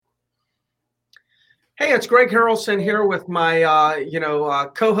Hey, it's Greg Harrelson here with my,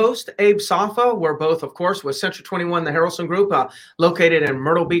 co-host Abe Safa. We're both, of course, with Century 21, the Harrelson Group, located in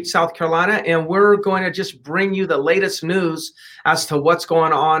Myrtle Beach, South Carolina, and we're going to just bring you the latest news as to what's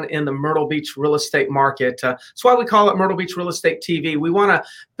going on in the Myrtle Beach real estate market. That's why we call it Myrtle Beach Real Estate TV. We want to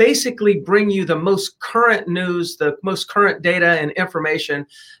basically bring you the most current news, the most current data and information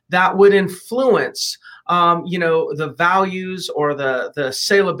that would influence the values or the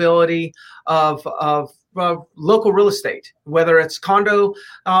saleability of local real estate, whether it's condo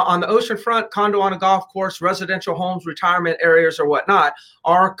on the ocean front, condo on a golf course, residential homes, retirement areas, or whatnot.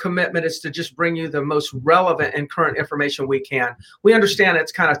 Our commitment is to just bring you the most relevant and current information we can. We understand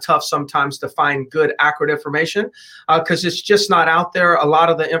it's kind of tough sometimes to find good, accurate information because it's just not out there. A lot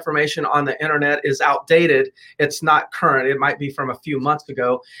of the information on the internet is outdated. It's not current. It might be from a few months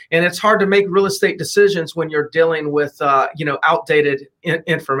ago. And it's hard to make real estate decisions when you're dealing with, outdated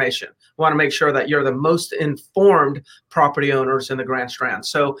information. We want to make sure that you're the most informed property owners in the Grand Strand.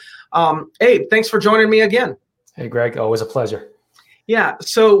 So, Abe, thanks for joining me again. Hey, Greg, always a pleasure. Yeah.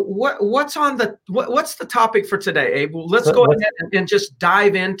 So what's the topic for today, Abe? Well, let's go ahead and just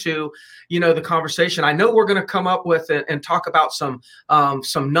dive into, the conversation. I know we're going to come up with and talk about some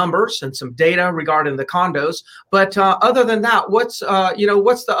numbers and some data regarding the condos. But other than that, what's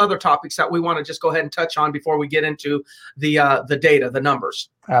the other topics that we want to just go ahead and touch on before we get into the data, the numbers?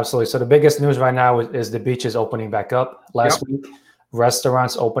 Absolutely. So the biggest news right now is the beaches opening back up last week,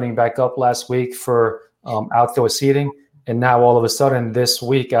 restaurants opening back up last week for outdoor seating. And now all of a sudden this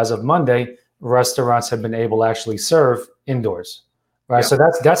week, as of Monday, restaurants have been able to actually serve indoors, right? Yeah. So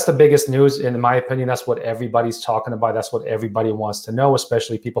that's the biggest news. In my opinion, that's what everybody's talking about. That's what everybody wants to know,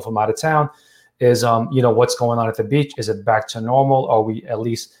 especially people from out of town, is, what's going on at the beach? Is it back to normal? Are we at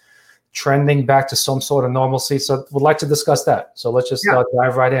least trending back to some sort of normalcy? So we'd like to discuss that. So let's just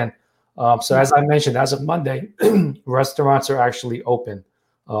dive right in. So as I mentioned, as of Monday, restaurants are actually open.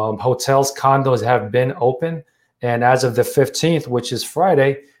 Hotels, condos have been open. And as of the 15th, which is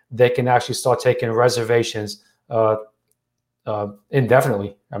Friday, they can actually start taking reservations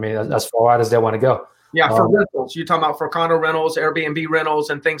indefinitely. I mean, as far out as they want to go. Yeah, for rentals. You're talking about for condo rentals, Airbnb rentals,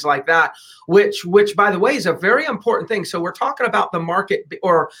 and things like that, which, by the way, is a very important thing. So we're talking about the market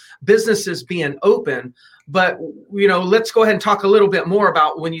or businesses being open. But, let's go ahead and talk a little bit more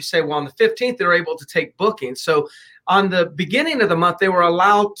about when you say, well, on the 15th, they're able to take bookings. So on the beginning of the month, they were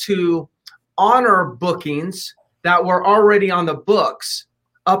allowed to honor bookings that were already on the books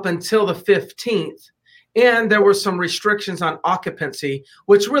up until the 15th. And there were some restrictions on occupancy,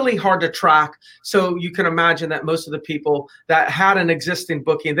 which really hard to track. So you can imagine that most of the people that had an existing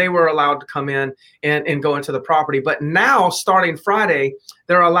booking, they were allowed to come in and go into the property. But now, starting Friday,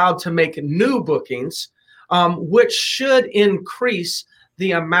 they're allowed to make new bookings, which should increase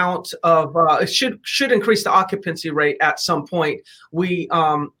the amount of should increase the occupancy rate at some point.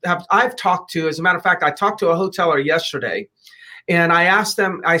 I've talked to, as a matter of fact, I talked to a hoteler yesterday, and I asked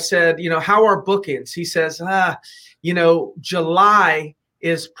them, I said, how are bookings? He says, July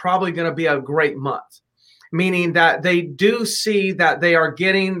is probably going to be a great month, meaning that they do see that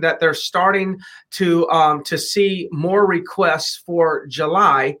they're starting to see more requests for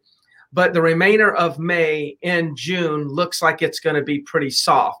July. But the remainder of May and June looks like it's going to be pretty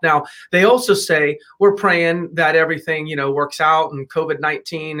soft. Now, they also say we're praying that everything, works out and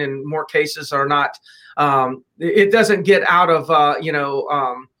COVID-19 and more cases are not, it doesn't get out of,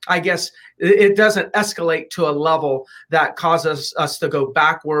 I guess it doesn't escalate to a level that causes us to go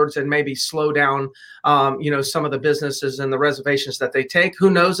backwards and maybe slow down, some of the businesses and the reservations that they take. Who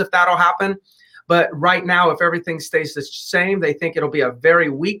knows if that'll happen? But right now, if everything stays the same, they think it'll be a very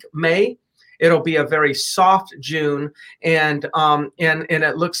weak May. It'll be a very soft June, and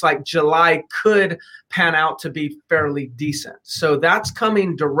it looks like July could pan out to be fairly decent. So that's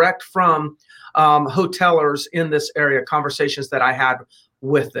coming direct from hotelers in this area, conversations that I had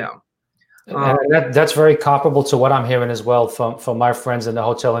with them. That's very comparable to what I'm hearing as well from my friends in the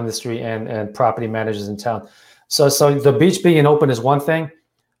hotel industry and property managers in town. So the beach being open is one thing.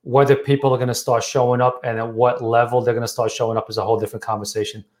 Whether people are going to start showing up and at what level they're going to start showing up is a whole different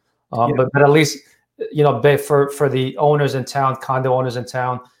conversation. But at least, for the owners in town, condo owners in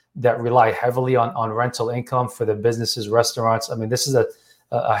town that rely heavily on rental income for the businesses, restaurants. I mean, this is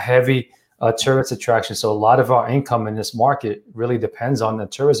a heavy tourist attraction. So a lot of our income in this market really depends on the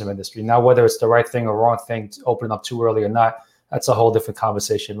tourism industry. Now, whether it's the right thing or wrong thing to open up too early or not, that's a whole different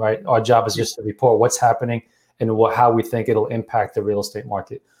conversation, right? Our job is just to report what's happening and how we think it'll impact the real estate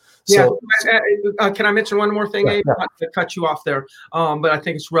market. So, can I mention one more thing, Abe? Not to cut you off there, but I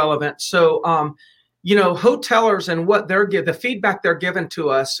think it's relevant. So hotelers and what the feedback they're giving to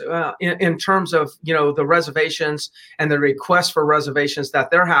us in terms of, the reservations and the requests for reservations that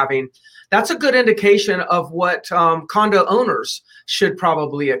they're having, that's a good indication of what condo owners should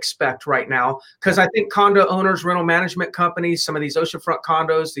probably expect right now. Because I think condo owners, rental management companies, some of these oceanfront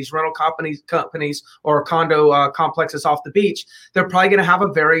condos, these rental companies or condo complexes off the beach, they're probably going to have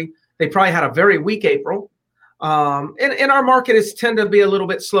they probably had a very weak April. In our market, it's tend to be a little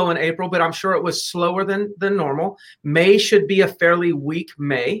bit slow in April, but I'm sure it was slower than normal. May should be a fairly weak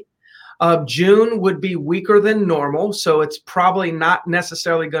May. June would be weaker than normal, so it's probably not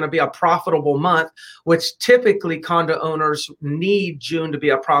necessarily going to be a profitable month, which typically condo owners need June to be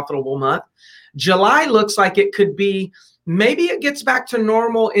a profitable month. July looks like it could be, maybe it gets back to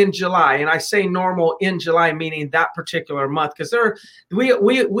normal in July, and I say normal in July meaning that particular month, because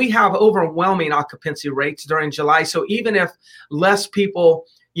we have overwhelming occupancy rates during July. So even if less people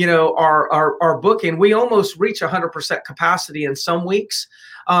are booking, we almost reach 100% capacity in some weeks.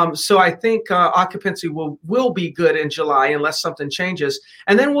 So I think occupancy will be good in July unless something changes.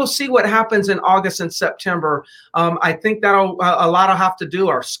 And then we'll see what happens in August and September. I think a lot will have to do.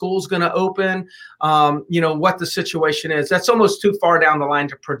 Are schools going to open? What the situation is. That's almost too far down the line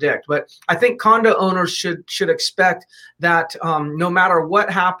to predict. But I think condo owners should expect that no matter what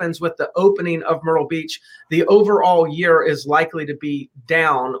happens with the opening of Myrtle Beach, the overall year is likely to be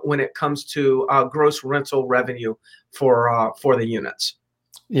down when it comes to gross rental revenue for the units.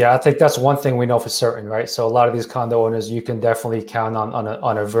 Yeah, I think that's one thing we know for certain, right? So a lot of these condo owners, you can definitely count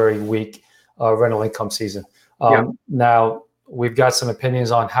on a very weak rental income season. Now, we've got some opinions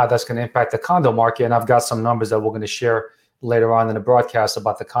on how that's going to impact the condo market, and I've got some numbers that we're going to share later on in the broadcast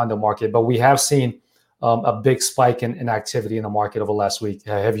about the condo market. But we have seen a big spike in activity in the market over the last week.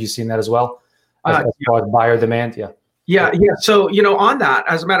 Have you seen that as well? As far as buyer demand? Yeah. So, on that,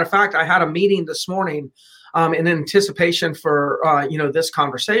 as a matter of fact, I had a meeting this morning in anticipation for, this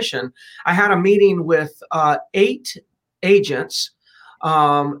conversation. I had a meeting with 8 agents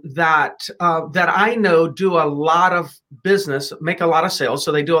that I know do a lot of business, make a lot of sales.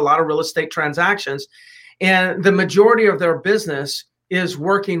 So they do a lot of real estate transactions. And the majority of their business is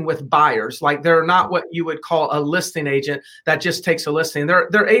working with buyers. Like, they're not what you would call a listing agent that just takes a listing.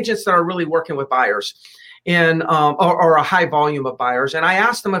 They're agents that are really working with buyers. And or a high volume of buyers. And I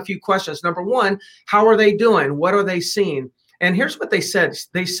asked them a few questions. Number one, how are they doing? What are they seeing? And here's what they said.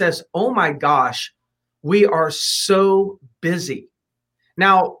 They says, "Oh my gosh, we are so busy."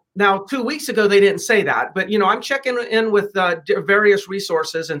 Now 2 weeks ago, they didn't say that, but I'm checking in with various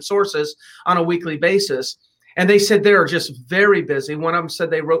resources and sources on a weekly basis. And they said they're just very busy. One of them said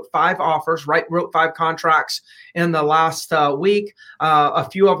they wrote 5 offers, wrote 5 contracts in the last week. A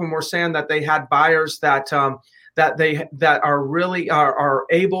few of them were saying that they had buyers that are really are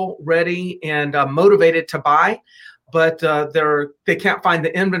able, ready, and motivated to buy, but they can't find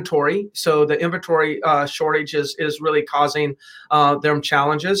the inventory. So the inventory shortage is really causing them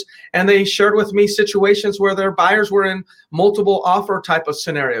challenges. And they shared with me situations where their buyers were in multiple offer type of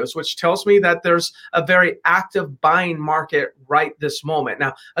scenarios, which tells me that there's a very active buying market right this moment.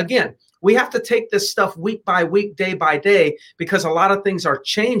 Now, again, we have to take this stuff week by week, day by day, because a lot of things are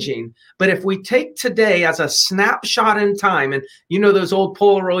changing. But if we take today as a snapshot in time, and those old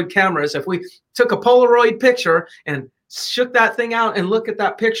Polaroid cameras, if we took a Polaroid picture and shook that thing out and look at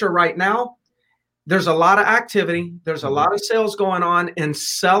that picture right now, there's a lot of activity. There's a lot of sales going on, and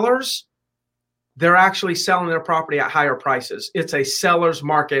sellers, they're actually selling their property at higher prices. It's a seller's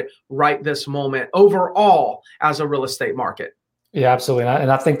market right this moment overall as a real estate market. Yeah, absolutely.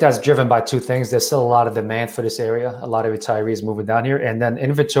 And I think that's driven by 2 things. There's still a lot of demand for this area, a lot of retirees moving down here. And then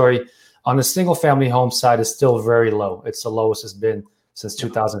inventory on the single family home side is still very low. It's the lowest it's been since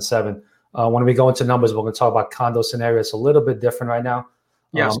 2007. When we go into numbers, we're going to talk about condo scenarios. It's a little bit different right now.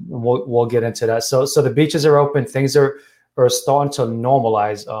 Yes. We'll get into that. So the beaches are open. Things are starting to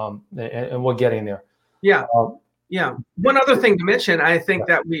normalize, and we're getting there. Yeah. Yeah. One other thing to mention, I think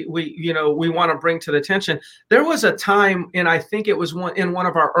that we want to bring to the attention. There was a time, and I think it was in one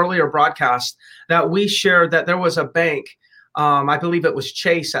of our earlier broadcasts, that we shared that there was a bank, I believe it was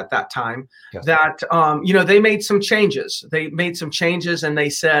Chase at that time, yes, that they made some changes. And they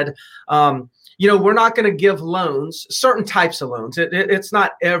said, we're not going to give loans, certain types of loans. It's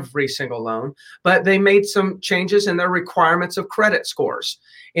not every single loan, but they made some changes in their requirements of credit scores.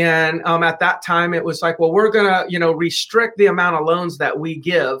 And at that time, it was like, well, we're going to, restrict the amount of loans that we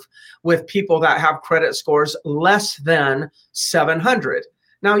give with people that have credit scores less than 700.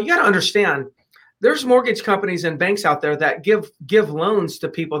 Now, you got to understand, there's mortgage companies and banks out there that give loans to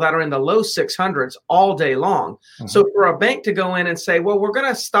people that are in the low 600s all day long. Mm-hmm. So for a bank to go in and say, well, we're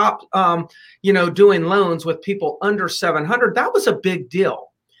going to stop, doing loans with people under 700, that was a big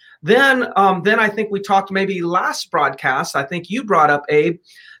deal. Then I think we talked maybe last broadcast, I think you brought up, Abe,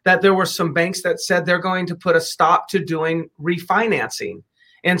 that there were some banks that said they're going to put a stop to doing refinancing,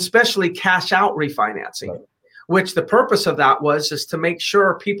 and especially cash out refinancing. Right. Which the purpose of that is to make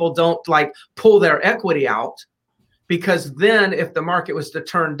sure people don't pull their equity out, because then if the market was to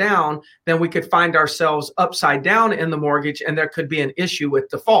turn down, then we could find ourselves upside down in the mortgage and there could be an issue with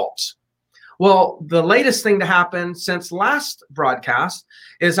defaults. Well, the latest thing to happen since last broadcast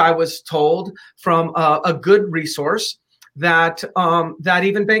is I was told from a good resource that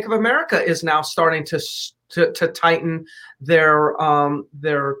even Bank of America is now starting to tighten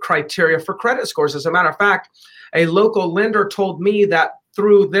their criteria for credit scores. As a matter of fact, a local lender told me that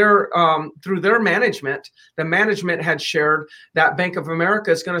through their management, the management had shared that Bank of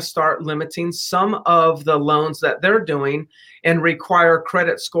America is going to start limiting some of the loans that they're doing and require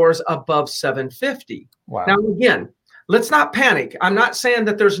credit scores above 750. Wow. Now, again, let's not panic. I'm not saying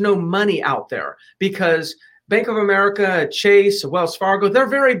that there's no money out there, because Bank of America, Chase, Wells Fargo, they're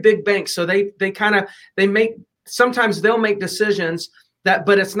very big banks. So sometimes they'll make decisions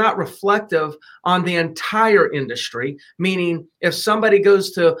but it's not reflective on the entire industry. Meaning, if somebody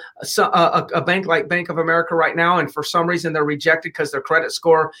goes to a bank like Bank of America right now, and for some reason they're rejected because their credit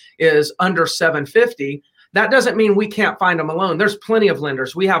score is under 750, that doesn't mean we can't find them a loan. There's plenty of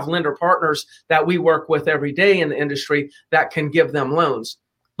lenders. We have lender partners that we work with every day in the industry that can give them loans.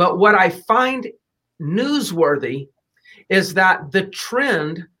 But what I find newsworthy is that the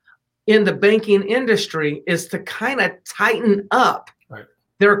trend in the banking industry is to kind of tighten up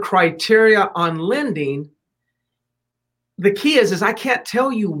their criteria on lending. The key is I can't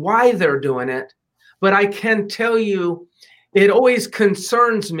tell you why they're doing it, but I can tell you it always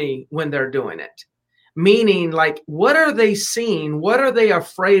concerns me when they're doing it. Meaning, what are they seeing? What are they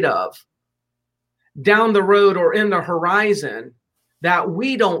afraid of down the road or in the horizon that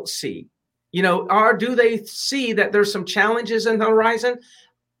we don't see? Do they see that there's some challenges in the horizon?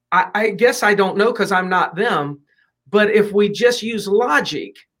 I guess I don't know, because I'm not them. But if we just use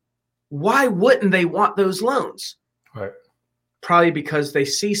logic, why wouldn't they want those loans? Right. Probably because they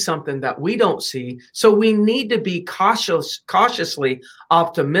see something that we don't see. So we need to be cautiously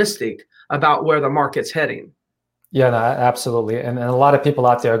optimistic about where the market's heading. Yeah, no, absolutely. And a lot of people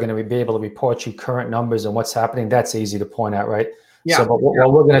out there are going to be able to report you current numbers and what's happening. That's easy to point out, right? Yeah. So what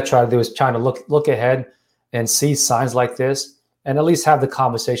we're going to try to do is trying to look ahead and see signs like this, and at least have the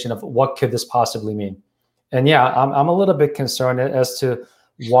conversation of what could this possibly mean. And yeah, I'm a little bit concerned as to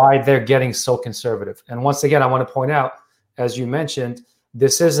why they're getting so conservative. And once again, I want to point out, as you mentioned,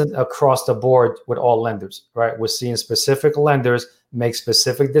 this isn't across the board with all lenders, right? We're seeing specific lenders make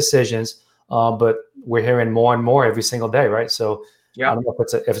specific decisions, but we're hearing more and more every single day, right? So yeah. I don't know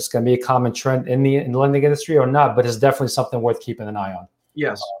if it's going to be a common trend in the lending industry or not, but it's definitely something worth keeping an eye on.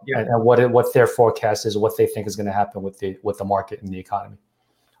 Yes. And what their forecast is, what they think is going to happen with the market and the economy.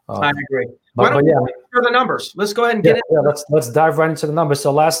 I agree. Why don't we for the numbers? Let's go ahead and get it. Yeah, let's dive right into the numbers. So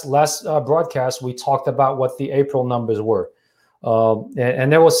last broadcast, we talked about what the April numbers were,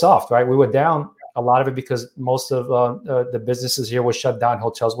 and they were soft, right? We were down a lot of it because most of the businesses here were shut down,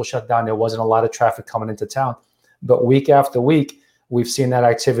 hotels were shut down. There wasn't a lot of traffic coming into town, but week after week, we've seen that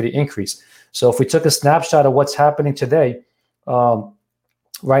activity increase. So if we took a snapshot of what's happening today,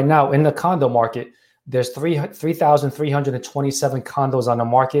 right now in the condo market, there's 3,327 condos on the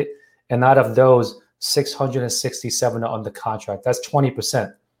market, and out of those, 667 are under contract. That's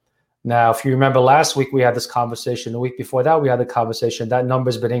 20%. Now, if you remember last week, we had this conversation. The week before that, we had the conversation. That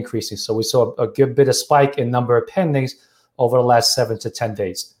number's been increasing. So we saw a good bit of spike in number of pendings over the last 7 to 10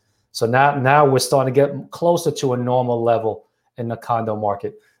 days. So now we're starting to get closer to a normal level in the condo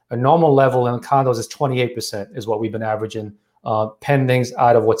market. A normal level in condos is 28% is what we've been averaging pendings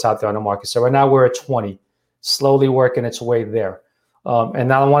out of what's out there on the market. So right now we're at 20, slowly working its way there. And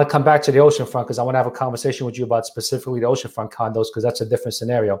now I want to come back to the oceanfront because I want to have a conversation with you about specifically the oceanfront condos because that's a different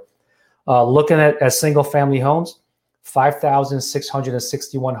scenario. Looking at single family homes,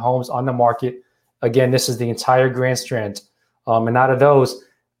 5,661 homes on the market. Again, this is the entire Grand Strand. And out of those,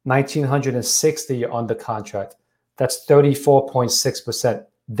 1,960 are under contract. That's 34.6%.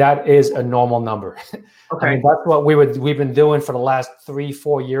 That is a normal number. Okay. I mean, that's what we've been doing for the last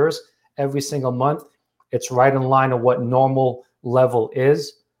 3-4 years. Every single month, it's right in line of what normal level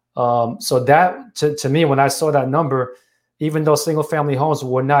is. So that to me, when I saw that number, even though single family homes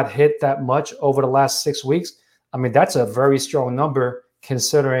were not hit that much over the last 6 weeks, I mean, that's a very strong number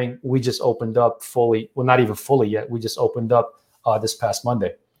considering we just opened up fully. Well, not even fully yet. We just opened up this past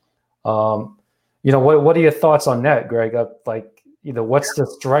Monday. What are your thoughts on that, Greg? What's the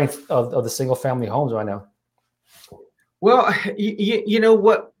strength of the single family homes right now? Well, you know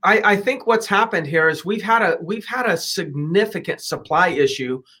what I think what's happened here is we've had a significant supply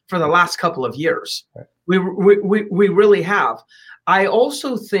issue for the last couple of years. Right. We really have. I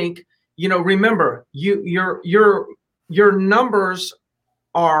also think, remember, your numbers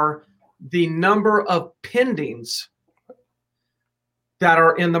are the number of pendings that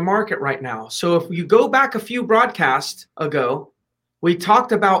are in the market right now. So if you go back a few broadcasts ago, we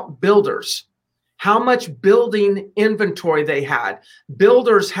talked about builders, how much building inventory they had.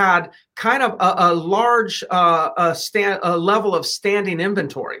 Builders had kind of a large level of standing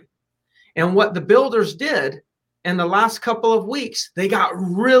inventory. And what the builders did in the last couple of weeks, they got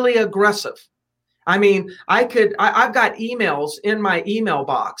really aggressive. I mean, I've got emails in my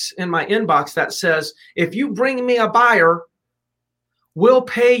inbox that says, if you bring me a buyer, we'll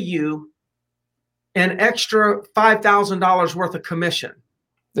pay you an extra $5,000 worth of commission.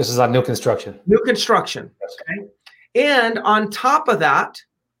 This is on new construction. New construction. Yes. Okay. And on top of that,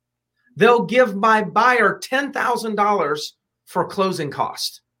 they'll give my buyer $10,000 for closing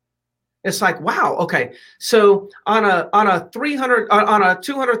cost. It's like, wow. Okay. So on a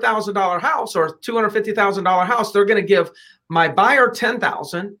 $200,000 house or $250,000 house, they're going to give my buyer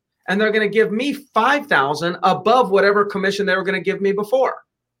 $10,000 and they're going to give me $5,000 above whatever commission they were going to give me before.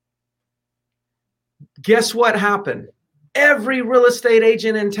 Guess what happened? Every real estate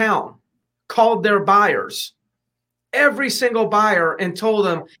agent in town called their buyers, every single buyer, and told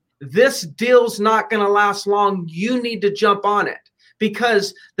them, this deal's not going to last long. You need to jump on it,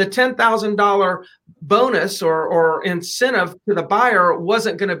 because the $10,000 bonus or incentive to the buyer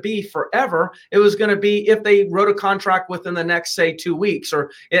wasn't going to be forever. It was going to be if they wrote a contract within the next, say, 2 weeks,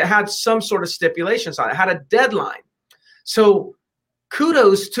 or it had some sort of stipulations on it. It had a deadline. So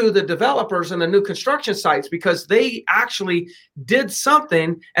kudos to the developers and the new construction sites, because they actually did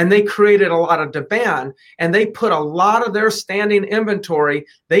something and they created a lot of demand, and they put a lot of their standing inventory,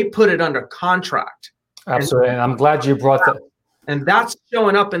 they put it under contract. Absolutely. And I'm glad you brought that. And that's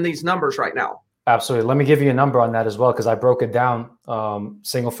showing up in these numbers right now. Absolutely. Let me give you a number on that as well, because I broke it down,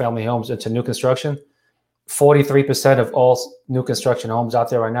 single family homes into new construction. 43% of all new construction homes out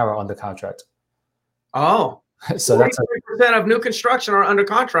there right now are under contract. Oh, so that's 43% of new construction are under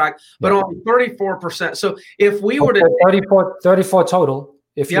contract, but only 34%. So if we were to 34 total,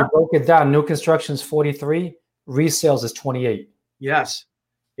 if you broke it down, new construction is 43, resales is 28. Yes.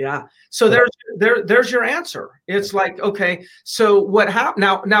 Yeah. So there's your answer. It's like, okay, so what happened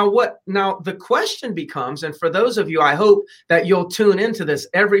now the question becomes, and for those of you, I hope that you'll tune into this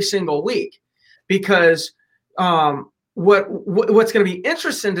every single week, because what's going to be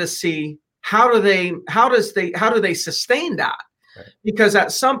interesting to see, how do they sustain that? Right. Because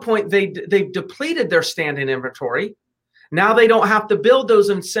at some point they've depleted their standing inventory. Now they don't have to build those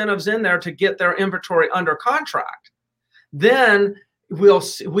incentives in there to get their inventory under contract. Then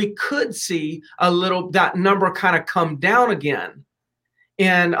we could see that number kind of come down again,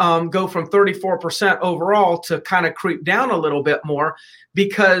 and go from 34% overall to kind of creep down a little bit more,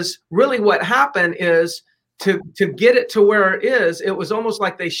 because really what happened is to get it to where it is, it was almost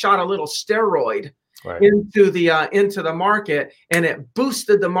like they shot a little steroid into the market, and it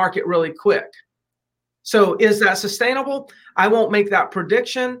boosted the market really quick. So is that sustainable? I won't make that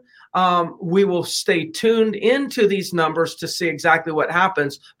prediction. We will stay tuned into these numbers to see exactly what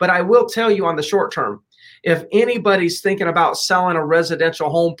happens. But I will tell you, on the short term, if anybody's thinking about selling a residential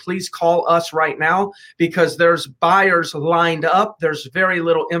home, please call us right now, because there's buyers lined up. There's very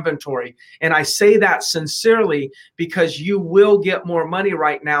little inventory. And I say that sincerely, because you will get more money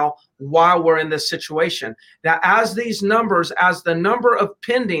right now while we're in this situation. Now, as the number of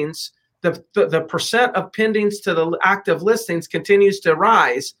pendings, the percent of pendings to the active listings continues to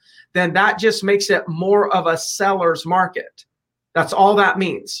rise, then that just makes it more of a seller's market. That's all that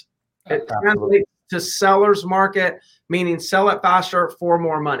means. It translates to seller's market, meaning sell it faster for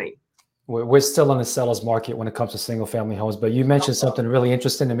more money. We're still in the seller's market when it comes to single family homes, but you mentioned something really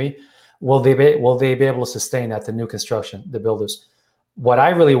interesting to me. Will they be able to sustain that, the new construction, the builders? What I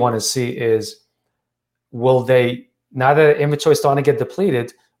really want to see is, will they, now that inventory is starting to get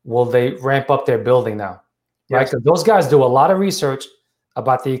depleted, will they ramp up their building now? Yes. Right? Because those guys do a lot of research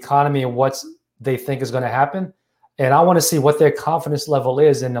about the economy and what they think is going to happen. And I want to see what their confidence level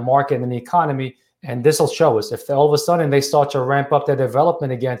is in the market and the economy. And this will show us. If all of a sudden they start to ramp up their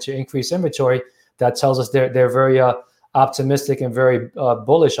development again to increase inventory, that tells us they're very optimistic and very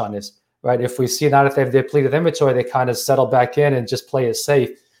bullish on this. right? If we see now that they've depleted inventory, they kind of settle back in and just play it safe,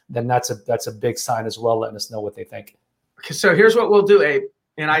 then that's a big sign as well, letting us know what they think. Okay, so here's what we'll do, Abe,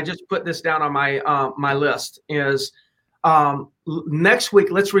 and I just put this down on my list is next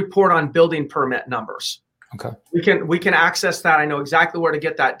week, let's report on building permit numbers. Okay. We can access that. I know exactly where to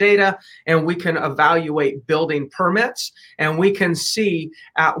get that data, and we can evaluate building permits, and we can see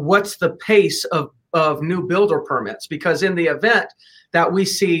at what's the pace of new builder permits, because in the event that we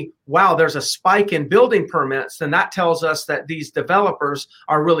see, wow, there's a spike in building permits, then that tells us that these developers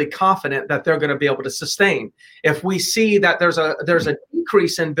are really confident that they're going to be able to sustain. If we see that there's a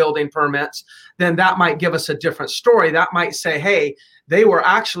decrease in building permits, then that might give us a different story. That might say, hey, they were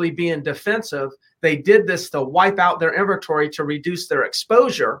actually being defensive. They did this to wipe out their inventory to reduce their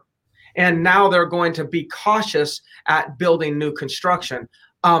exposure, and now they're going to be cautious at building new construction.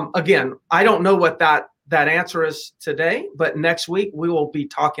 Again, I don't know what that answer is today, but next week we will be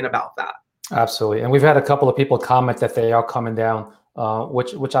talking about that. Absolutely. And we've had a couple of people comment that they are coming down,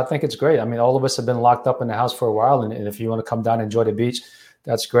 which I think it's great. I mean, all of us have been locked up in the house for a while, and if you want to come down and enjoy the beach,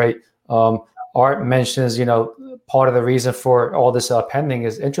 that's great. Art mentions, part of the reason for all this pending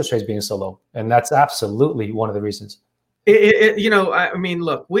is interest rates being so low, and that's absolutely one of the reasons. I mean,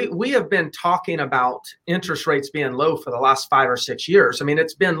 look, we have been talking about interest rates being low for the last 5 or 6 years. I mean,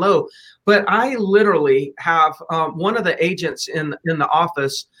 it's been low, but I literally have one of the agents in the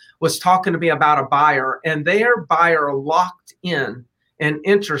office was talking to me about a buyer, and their buyer locked in an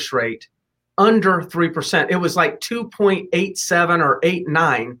interest rate under 3%. It was like 2.87 or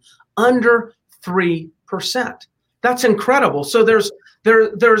 89, under 3%. That's incredible. So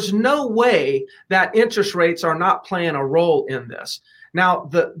there's no way that interest rates are not playing a role in this. Now,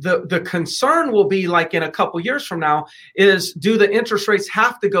 the concern will be, like in a couple years from now, is do the interest rates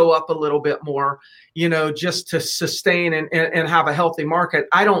have to go up a little bit more, just to sustain and have a healthy market?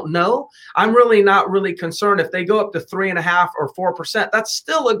 I don't know. I'm really not really concerned if they go up to 3.5% or 4%. That's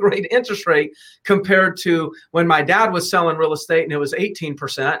still a great interest rate compared to when my dad was selling real estate and it was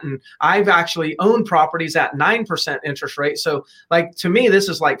 18%. And I've actually owned properties at 9% interest rate. So, like, to me, this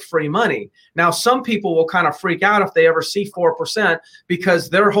is like free money. Now, some people will kind of freak out if they ever see 4%, because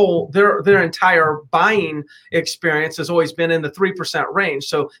their entire buying experience has always been in the 3% range.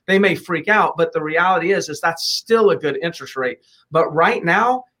 So they may freak out, but the reality is that's still a good interest rate. But right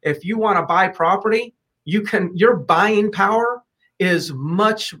now, if you want to buy property, your buying power is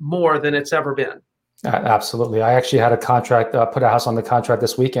much more than it's ever been. Absolutely. I actually had a contract, put a house on the contract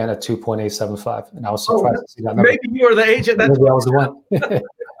this weekend at 2.875, and I was surprised to see that number. Maybe you were the agent. Maybe I was the one.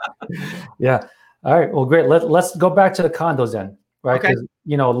 Yeah. All right. Well, great. Let's go back to the condos then, right? Okay.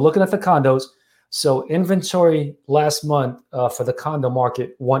 Looking at the condos, so inventory last month for the condo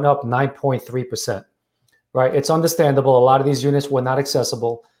market went up 9.3%, right? It's understandable. A lot of these units were not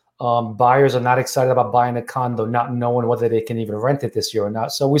accessible. Buyers are not excited about buying a condo, not knowing whether they can even rent it this year or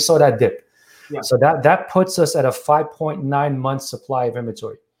not. So we saw that dip. Yeah. So that puts us at a 5.9 month supply of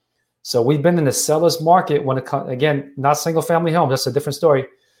inventory. So we've been in the seller's market when it comes, again, not single family homes. That's a different story.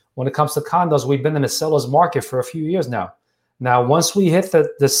 When it comes to condos, we've been in the seller's market for a few years now. Now, once we hit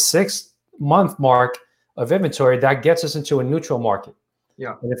the 6 month mark of inventory, that gets us into a neutral market.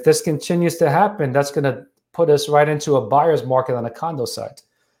 Yeah. And if this continues to happen, that's going to put us right into a buyer's market on the condo side.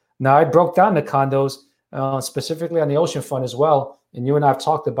 Now, I broke down the condos specifically on the oceanfront as well. And you and I have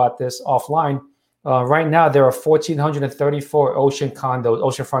talked about this offline. Right now, there are 1,434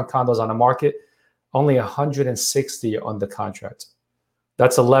 oceanfront condos on the market. Only 160 on the contract.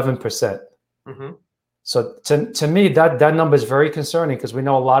 That's 11%. Mm-hmm. So to me, that number is very concerning, because we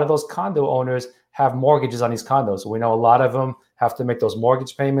know a lot of those condo owners have mortgages on these condos. We know a lot of them have to make those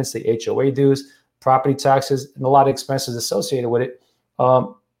mortgage payments, the HOA dues, property taxes, and a lot of expenses associated with it.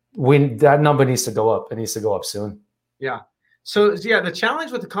 That number needs to go up. It needs to go up soon. Yeah. So, the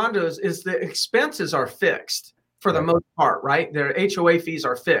challenge with the condos is the expenses are fixed for the most part, right? Their HOA fees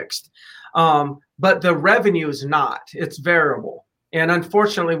are fixed, but the revenue is not. It's variable. And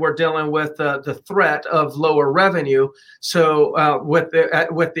unfortunately, we're dealing with the threat of lower revenue. So with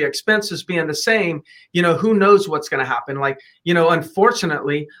the expenses being the same, who knows what's going to happen?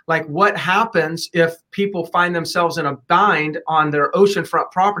 Unfortunately, what happens if people find themselves in a bind on their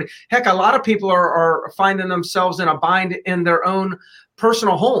oceanfront property? Heck, a lot of people are finding themselves in a bind in their own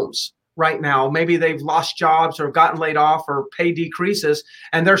personal homes right now. Maybe they've lost jobs or gotten laid off or pay decreases,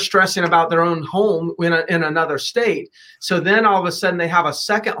 and they're stressing about their own home in another state. So then all of a sudden they have a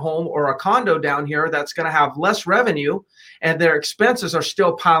second home or a condo down here that's going to have less revenue, and their expenses are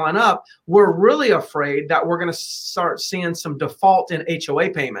still piling up. We're really afraid that we're going to start seeing some default in HOA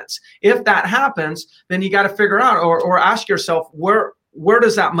payments. If that happens, then you got to figure out or ask yourself, where where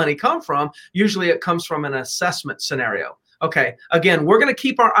does that money come from? Usually it comes from an assessment scenario. Okay, again, we're going to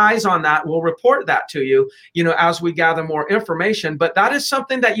keep our eyes on that. We'll report that to you, as we gather more information. But that is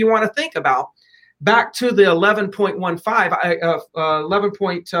something that you want to think about. Back to the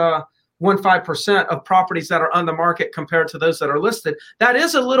 11.15% of properties that are on the market compared to those that are listed. That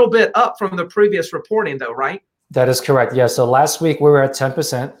is a little bit up from the previous reporting, though, right? That is correct. Yeah. So last week we were at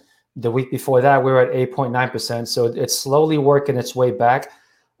 10%. The week before that we were at 8.9%. So it's slowly working its way back.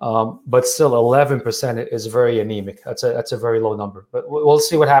 But still 11% is very anemic. That's a very low number, but we'll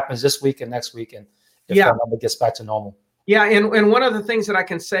see what happens this week and next week, and if that number gets back to normal. Yeah. And one of the things that I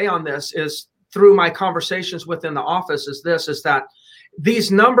can say on this is through my conversations within the office is that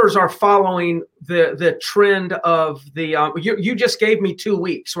these numbers are following the trend of the, you just gave me 2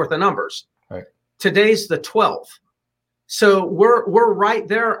 weeks worth of numbers. Right. Today's the 12th. So we're right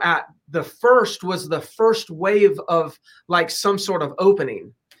there at the first wave of like some sort of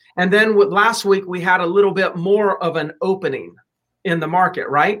opening. And then last week, we had a little bit more of an opening in the market,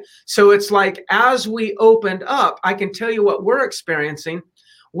 right? So it's like as we opened up, I can tell you what we're experiencing.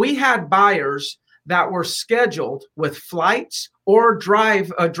 We had buyers that were scheduled with flights or driving,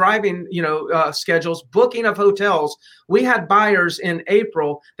 schedules, booking of hotels. We had buyers in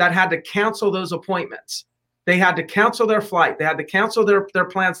April that had to cancel those appointments. They had to cancel their flight. They had to cancel their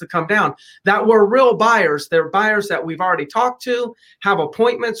plans to come down. That were real buyers. They're buyers that we've already talked to, have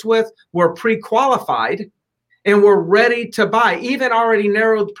appointments with, were pre-qualified, and were ready to buy, even already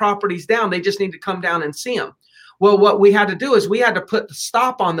narrowed properties down. They just need to come down and see them. Well, what we had to do is we had to put the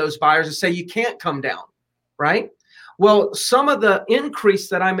stop on those buyers and say, you can't come down, right? Well, some of the increase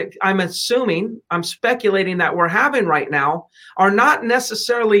that I'm assuming, I'm speculating that we're having right now are not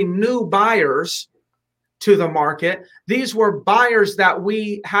necessarily new buyers to the market. These were buyers that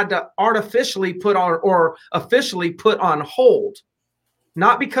we had to artificially put on or officially put on hold,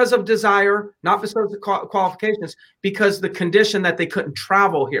 not because of desire, not because of qualifications, because the condition that they couldn't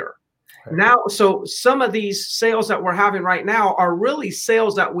travel here. Right. Now, so some of these sales that we're having right now are really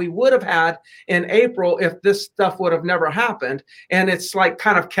sales that we would have had in April if this stuff would have never happened. And it's like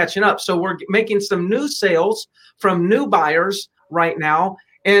kind of catching up. So we're making some new sales from new buyers right now.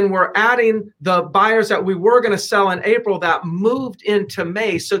 And we're adding the buyers that we were going to sell in April that moved into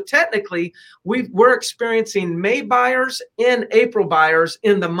May. So technically, we're experiencing May buyers and April buyers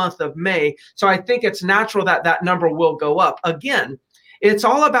in the month of May. So I think it's natural that that number will go up. Again, it's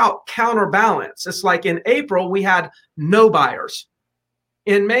all about counterbalance. It's like in April, we had no buyers.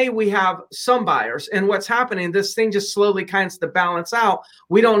 In May, we have some buyers. And what's happening, this thing just slowly kinds to balance out.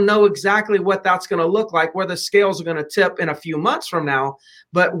 We don't know exactly what that's going to look like, where the scales are going to tip in a few months from now.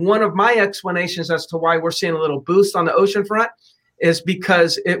 But one of my explanations as to why we're seeing a little boost on the ocean front is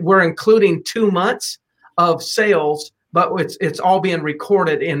because we're including 2 months of sales, but it's all being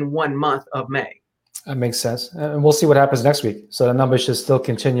recorded in 1 month of May. That makes sense. And we'll see what happens next week. So the numbers should still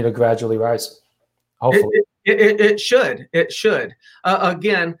continue to gradually rise. Hopefully. It should. It should.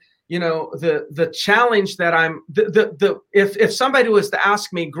 Again, the challenge that if somebody was to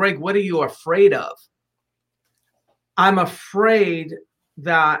ask me, Greg, what are you afraid of? I'm afraid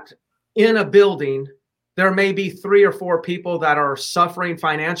that in a building, there may be 3 or 4 people that are suffering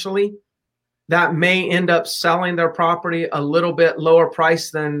financially that may end up selling their property a little bit lower price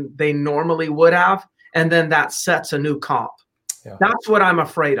than they normally would have. And then that sets a new comp. Yeah. That's what I'm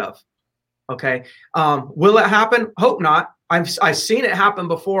afraid of. Okay. Will it happen? Hope not. I've seen it happen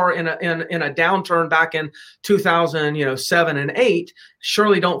before in a downturn back in 2007 and 8.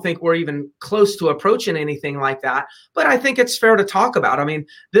 Surely don't think we're even close to approaching anything like that. But I think it's fair to talk about. I mean,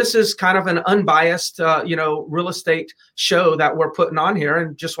 this is kind of an unbiased, real estate show that we're putting on here,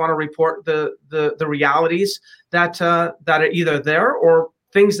 and just want to report the realities that are either there or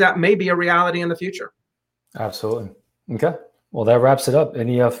things that may be a reality in the future. Absolutely. Okay. Well, that wraps it up.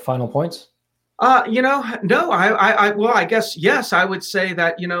 Any final points? No, I guess, yes, I would say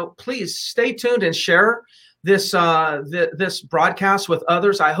that, please stay tuned and share this, this broadcast with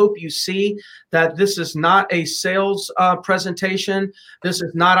others. I hope you see that this is not a sales presentation. This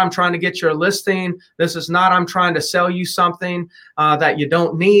is not, I'm trying to get your listing. This is not, I'm trying to sell you something that you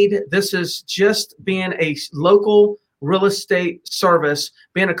don't need. This is just being a local real estate service,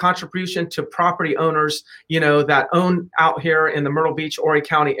 being a contribution to property owners, that own out here in the Myrtle Beach, Horry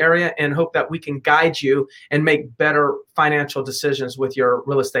County area, and hope that we can guide you and make better financial decisions with your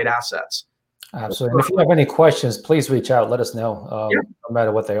real estate assets. Absolutely. And if you have any questions, please reach out. Let us know, no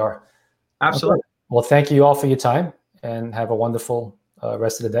matter what they are. Absolutely. Okay. Well, thank you all for your time, and have a wonderful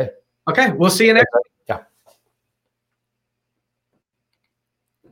rest of the day. Okay. We'll see you next week.